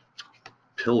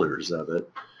pillars of it,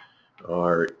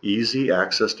 are easy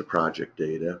access to project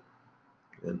data,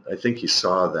 and I think you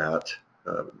saw that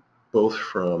both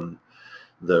from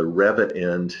the Revit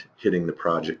end hitting the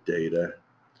project data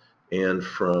and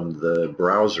from the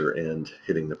browser end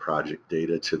hitting the project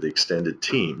data to the extended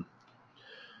team.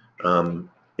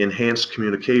 Enhanced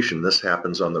communication, this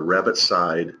happens on the Revit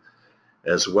side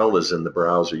as well as in the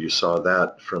browser. You saw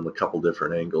that from a couple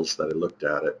different angles that I looked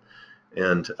at it.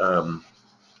 And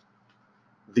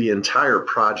the entire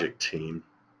project team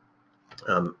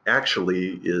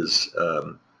actually is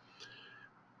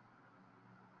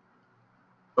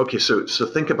okay, so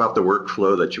think about the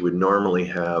workflow that you would normally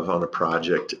have on a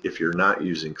project if you're not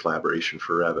using Collaboration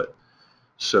for Revit.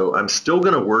 So I'm still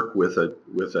going to work with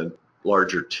a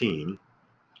larger team,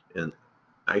 and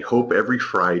I hope every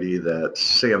Friday that,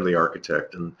 say I'm the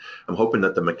architect, and I'm hoping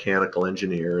that the mechanical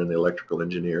engineer and the electrical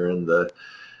engineer and the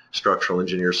structural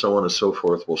engineer, so on and so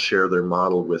forth, will share their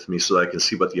model with me so that I can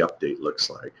see what the update looks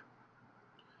like.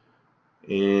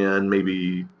 And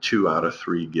maybe 2 out of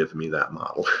 3 give me that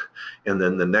model. And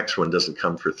then the next one doesn't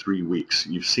come for 3 weeks.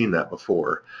 You've seen that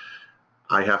before.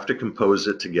 I have to compose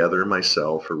it together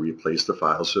myself or replace the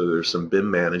file. So there's some BIM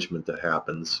management that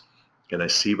happens, and I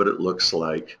see what it looks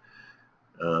like.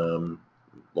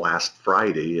 last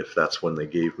Friday, if that's when they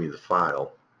gave me the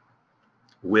file,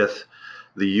 with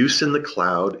the use in the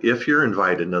cloud. If you're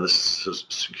invited, now this is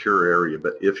a secure area,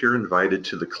 but if you're invited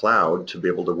to the cloud to be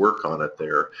able to work on it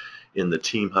there in the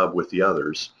team hub with the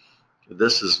others,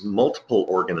 this is multiple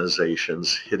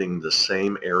organizations hitting the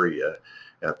same area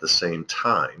at the same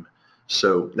time.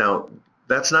 So now,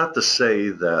 that's not to say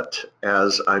that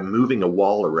as I'm moving a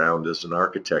wall around as an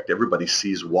architect, everybody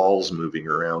sees walls moving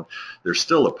around. There's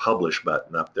still a publish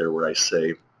button up there where I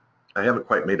say, I haven't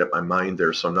quite made up my mind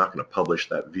there, so I'm not going to publish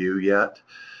that view yet.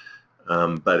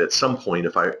 But at some point,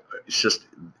 it's just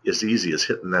as easy as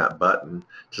hitting that button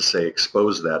to say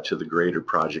expose that to the greater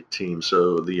project team,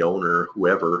 so the owner,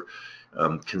 whoever,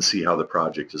 can see how the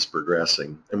project is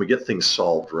progressing, and we get things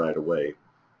solved right away.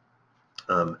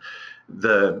 A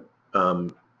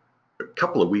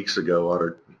couple of weeks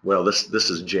ago, well, this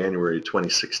is January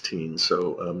 2016,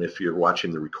 so if you're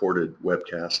watching the recorded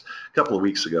webcast, a couple of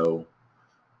weeks ago,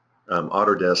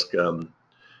 Autodesk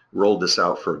rolled this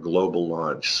out for a global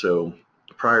launch. So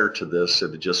prior to this,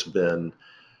 it had just been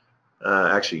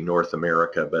actually North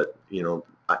America, but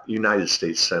United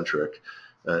States centric.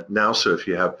 Now, so if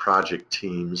you have project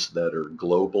teams that are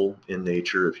global in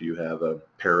nature, if you have a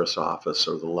Paris office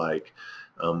or the like,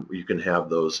 you can have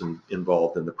those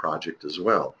involved in the project as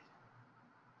well.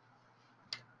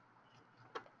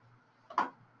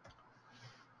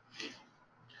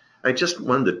 I just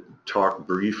wanted to talk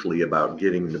briefly about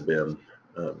getting to BIM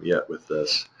yet with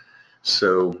this.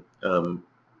 So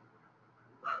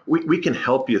we can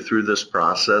help you through this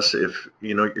process. If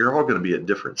you're all going to be at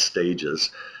different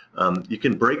stages, you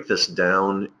can break this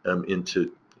down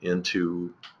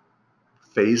into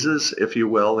phases, if you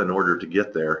will, in order to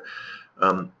get there.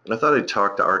 I thought I'd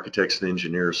talk to architects and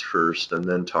engineers first and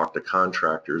then talk to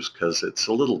contractors, because it's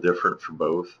a little different for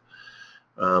both.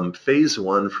 Phase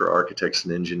one for architects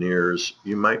and engineers,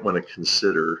 you might want to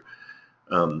consider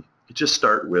just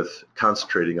start with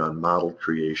concentrating on model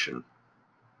creation.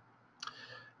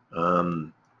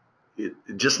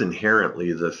 Just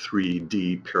inherently, the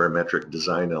 3D parametric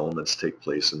design elements take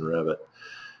place in Revit.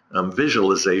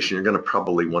 Visualization, you're going to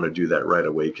probably want to do that right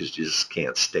away because you just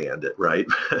can't stand it, right?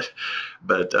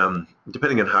 But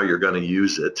depending on how you're going to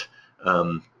use it,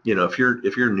 if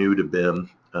you're new to BIM,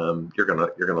 you're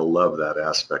gonna love that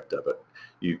aspect of it.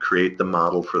 You create the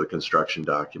model for the construction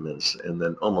documents, and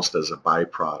then almost as a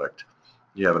byproduct,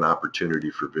 you have an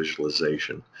opportunity for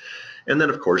visualization. And then,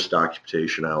 of course,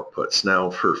 documentation outputs.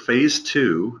 Now, for phase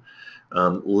two,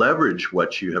 leverage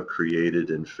what you have created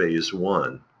in phase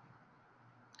one.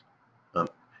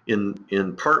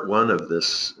 In part one of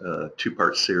this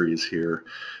two-part series here,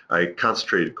 I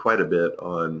concentrated quite a bit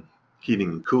on heating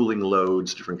and cooling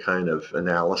loads, different kind of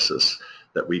analysis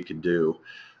that we could do.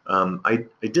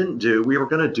 We were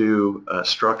going to do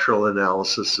structural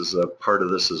analysis as a part of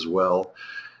this as well,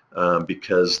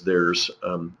 because there's,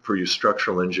 for you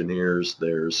structural engineers,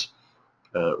 there's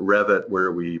Revit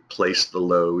where we place the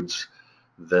loads.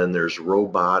 Then there's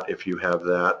Robot, if you have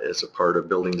that as a part of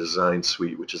Building Design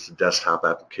Suite, which is the desktop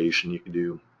application. You can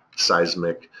do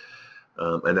seismic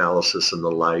analysis and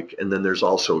the like. And then there's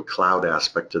also a cloud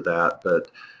aspect to that.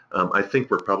 But I think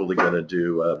we're probably going to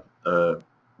do a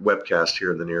webcast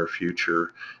here in the near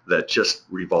future that just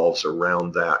revolves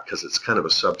around that, because it's kind of a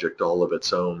subject all of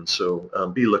its own. So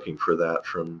be looking for that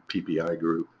from PPI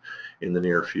Group in the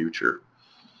near future.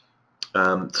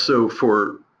 So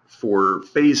for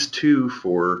phase two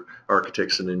for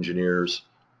architects and engineers,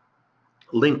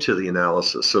 link to the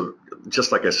analysis. So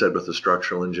just like I said with the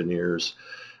structural engineers,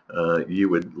 you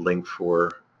would link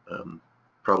for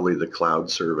probably the cloud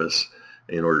service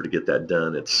in order to get that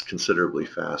done. It's considerably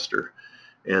faster.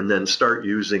 And then start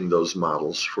using those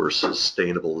models for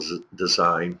sustainable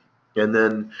design. And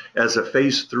then as a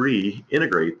phase three,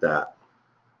 integrate that.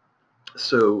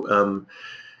 So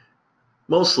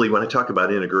mostly when I talk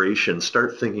about integration,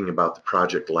 start thinking about the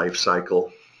project life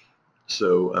cycle.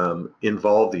 So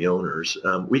involve the owners.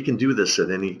 We can do this at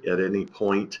any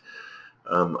point.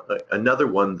 Another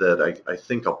one that I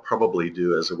think I'll probably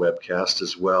do as a webcast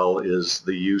as well is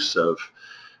the use of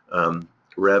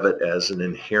Revit as an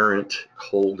inherent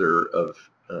holder of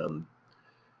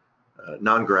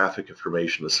non-graphic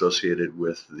information associated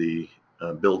with the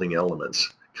building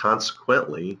elements.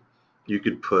 Consequently, you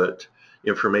could put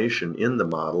information in the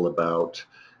model about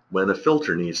when a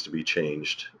filter needs to be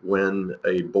changed, when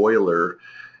a boiler,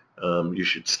 you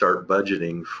should start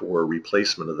budgeting for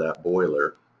replacement of that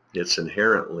boiler. It's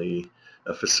inherently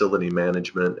a facility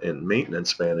management and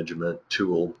maintenance management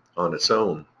tool on its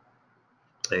own.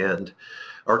 And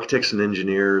architects and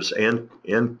engineers and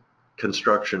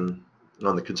construction,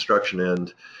 on the construction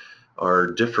end, are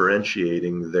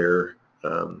differentiating their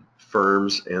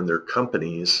firms and their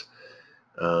companies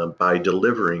by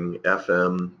delivering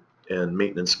FM and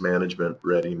maintenance management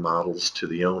ready models to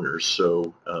the owners.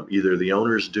 So either the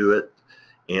owners do it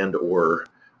and or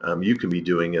you can be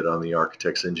doing it on the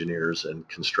architects, engineers, and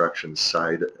construction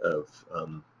side of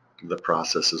the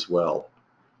process as well.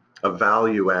 A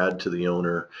value add to the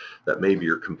owner that maybe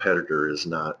your competitor is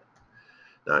not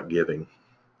giving.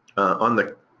 On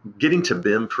the getting to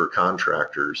BIM for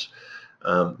contractors,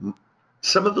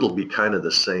 some of it will be kind of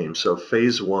the same. So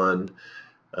phase one,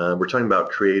 we're talking about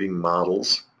creating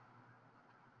models,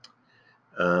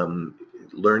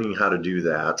 learning how to do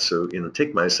that. So,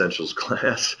 take my essentials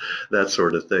class, that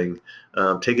sort of thing.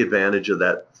 Take advantage of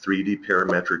that 3D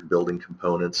parametric building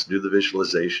components, do the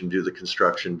visualization, do the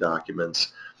construction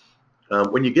documents.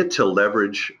 When you get to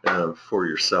leverage for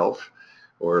yourself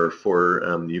or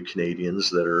for you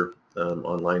Canadians that are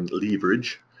online,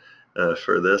 leverage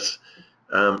for this,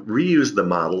 reuse the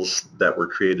models that were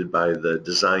created by the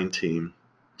design team.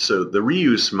 So the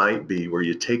reuse might be where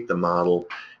you take the model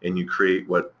and you create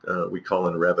what we call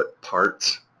in Revit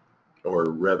parts or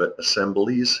Revit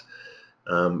assemblies.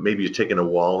 Maybe you're taking a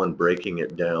wall and breaking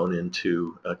it down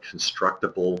into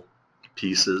constructible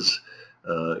pieces,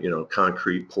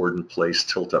 concrete poured in place,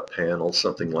 tilt-up panels,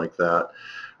 something like that.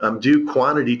 Do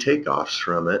quantity takeoffs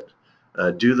from it.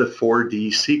 Do the 4D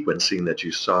sequencing that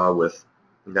you saw with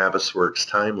Navisworks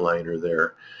Timeliner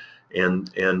there, and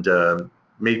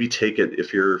maybe take it,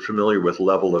 if you're familiar with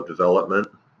level of development,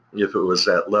 if it was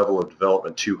at level of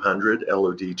development 200,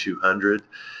 LOD 200,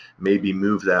 maybe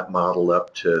move that model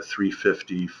up to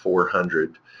 350,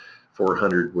 400.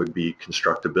 400 would be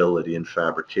constructability and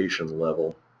fabrication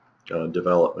level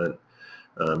development.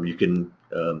 You can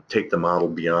take the model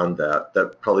beyond that.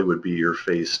 That probably would be your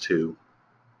phase two.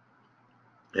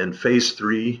 And phase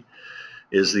three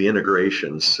is the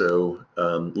integration. So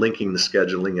linking the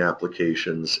scheduling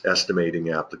applications, estimating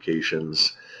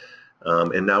applications,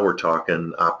 and now we're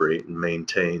talking operate and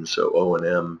maintain, so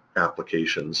O&M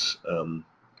applications.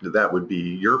 That would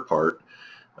be your part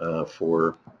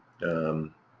for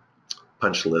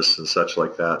punch lists and such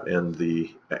like that, and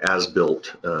the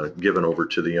as-built given over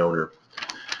to the owner.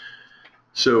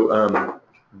 So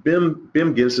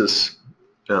BIM gives us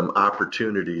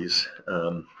opportunities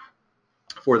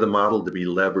for the model to be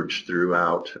leveraged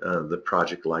throughout the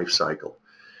project life cycle.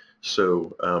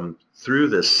 So through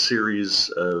this series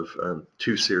of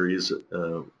two series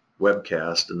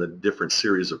webcast and the different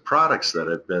series of products that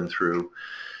I've been through,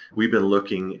 we've been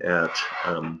looking at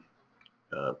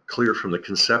clear from the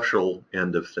conceptual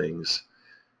end of things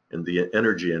and the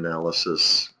energy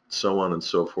analysis, so on and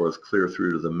so forth, clear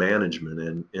through to the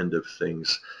management end of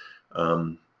things.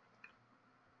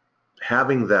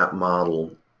 Having that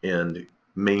model and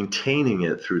maintaining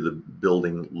it through the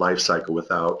building life cycle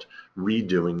without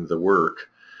redoing the work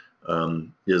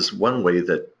is one way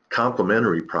that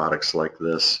complementary products like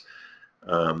this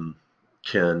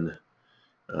can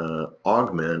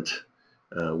augment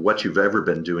what you've ever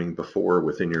been doing before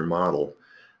within your model.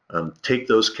 Take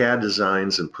those CAD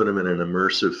designs and put them in an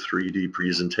immersive 3D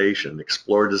presentation.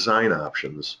 Explore design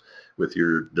options with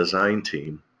your design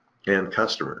team and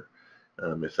customer,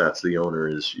 if that's the owner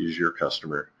is your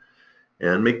customer,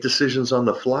 and make decisions on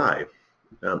the fly.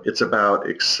 It's about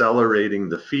accelerating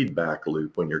the feedback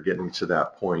loop when you're getting to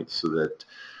that point so that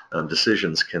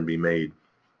decisions can be made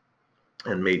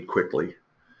and made quickly.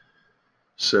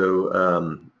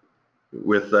 So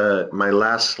with my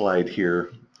last slide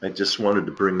here, I just wanted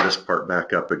to bring this part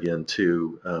back up again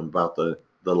too, about the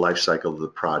life cycle of the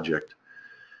project.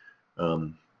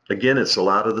 Again, it's a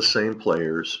lot of the same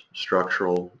players: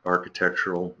 structural,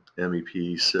 architectural,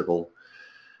 MEP, civil,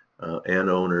 and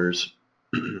owners,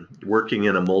 working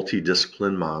in a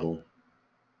multidiscipline model,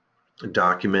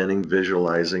 documenting,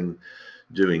 visualizing,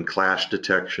 doing clash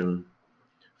detection,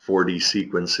 4D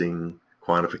sequencing,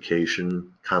 quantification,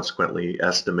 consequently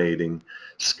estimating,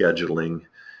 scheduling,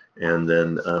 and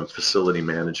then facility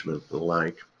management, the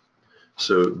like.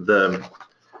 So the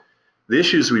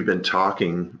issues we've been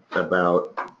talking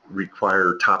about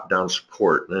require top-down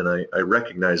support, and I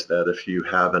recognize that if you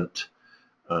haven't,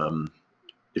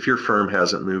 if your firm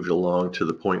hasn't moved along to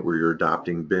the point where you're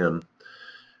adopting BIM,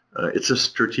 it's a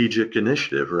strategic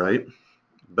initiative, right?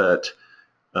 But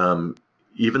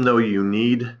even though you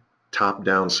need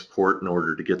top-down support in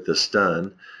order to get this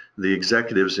done, the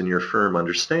executives in your firm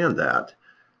understand that.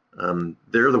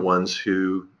 They're the ones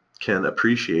who can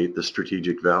appreciate the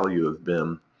strategic value of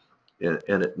BIM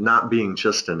and it not being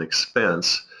just an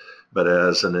expense, but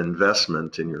as an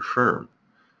investment in your firm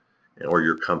or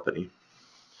your company.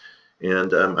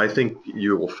 And I think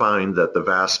you will find that the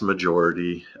vast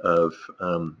majority of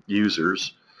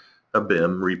users of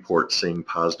BIM report seeing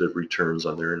positive returns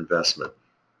on their investment.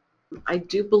 I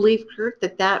do believe, Kurt,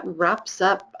 that that wraps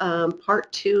up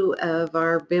part 2 of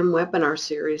our BIM webinar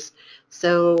series.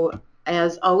 So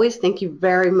as always, thank you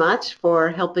very much for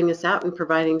helping us out and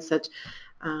providing such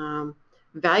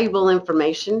valuable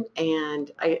information.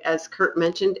 And as Kurt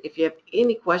mentioned, if you have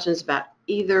any questions about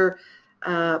either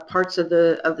parts of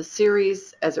the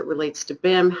series as it relates to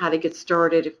BIM, how to get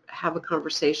started, have a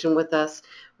conversation with us,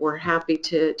 we're happy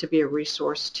to be a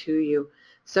resource to you.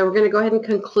 So we're going to go ahead and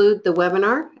conclude the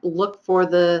webinar. Look for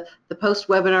the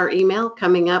post-webinar email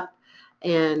coming up,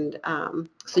 and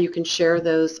so you can share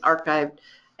those archived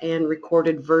and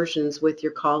recorded versions with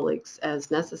your colleagues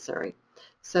as necessary.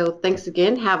 So thanks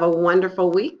again. Have a wonderful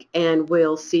week, and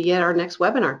we'll see you at our next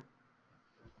webinar.